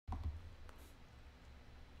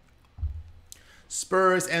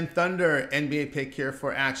Spurs and Thunder NBA pick here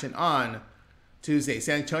for action on Tuesday.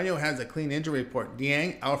 San Antonio has a clean injury report.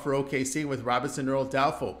 Dieng out for OKC with Robinson Earl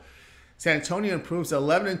doubtful. San Antonio improves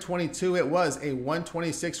 11-22. It was a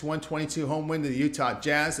 126-122 home win to the Utah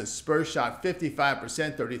Jazz. The Spurs shot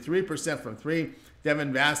 55%, 33% from three.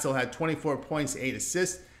 Devin Vassell had 24 points, 8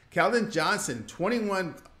 assists. Keldon Johnson,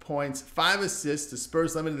 21 points, 5 assists. The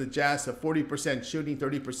Spurs limited the Jazz to 40% shooting,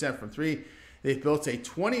 30% from three. They built a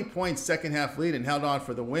 20-point second-half lead and held on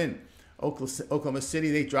for the win. Oklahoma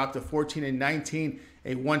City, they dropped to 14-19,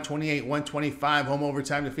 a 128-125 home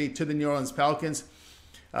overtime defeat to the New Orleans Pelicans.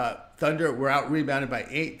 Thunder were out-rebounded by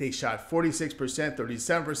 8. They shot 46%,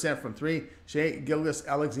 37% from three. Shai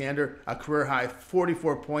Gilgeous-Alexander, a career-high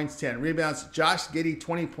 44 points, 10 rebounds. Josh Giddey,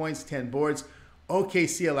 20 points, 10 boards.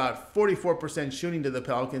 OKC allowed 44% shooting to the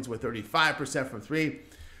Pelicans with 35% from three.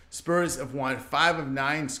 Spurs have won 5 of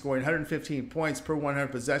 9, scoring 115 points per 100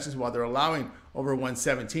 possessions, while they're allowing over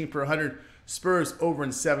 117 per 100. Spurs over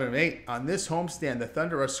in 7 of 8. On this homestand, the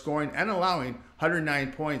Thunder are scoring and allowing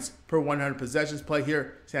 109 points per 100 possessions. Play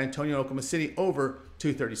here, San Antonio, Oklahoma City over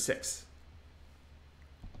 236.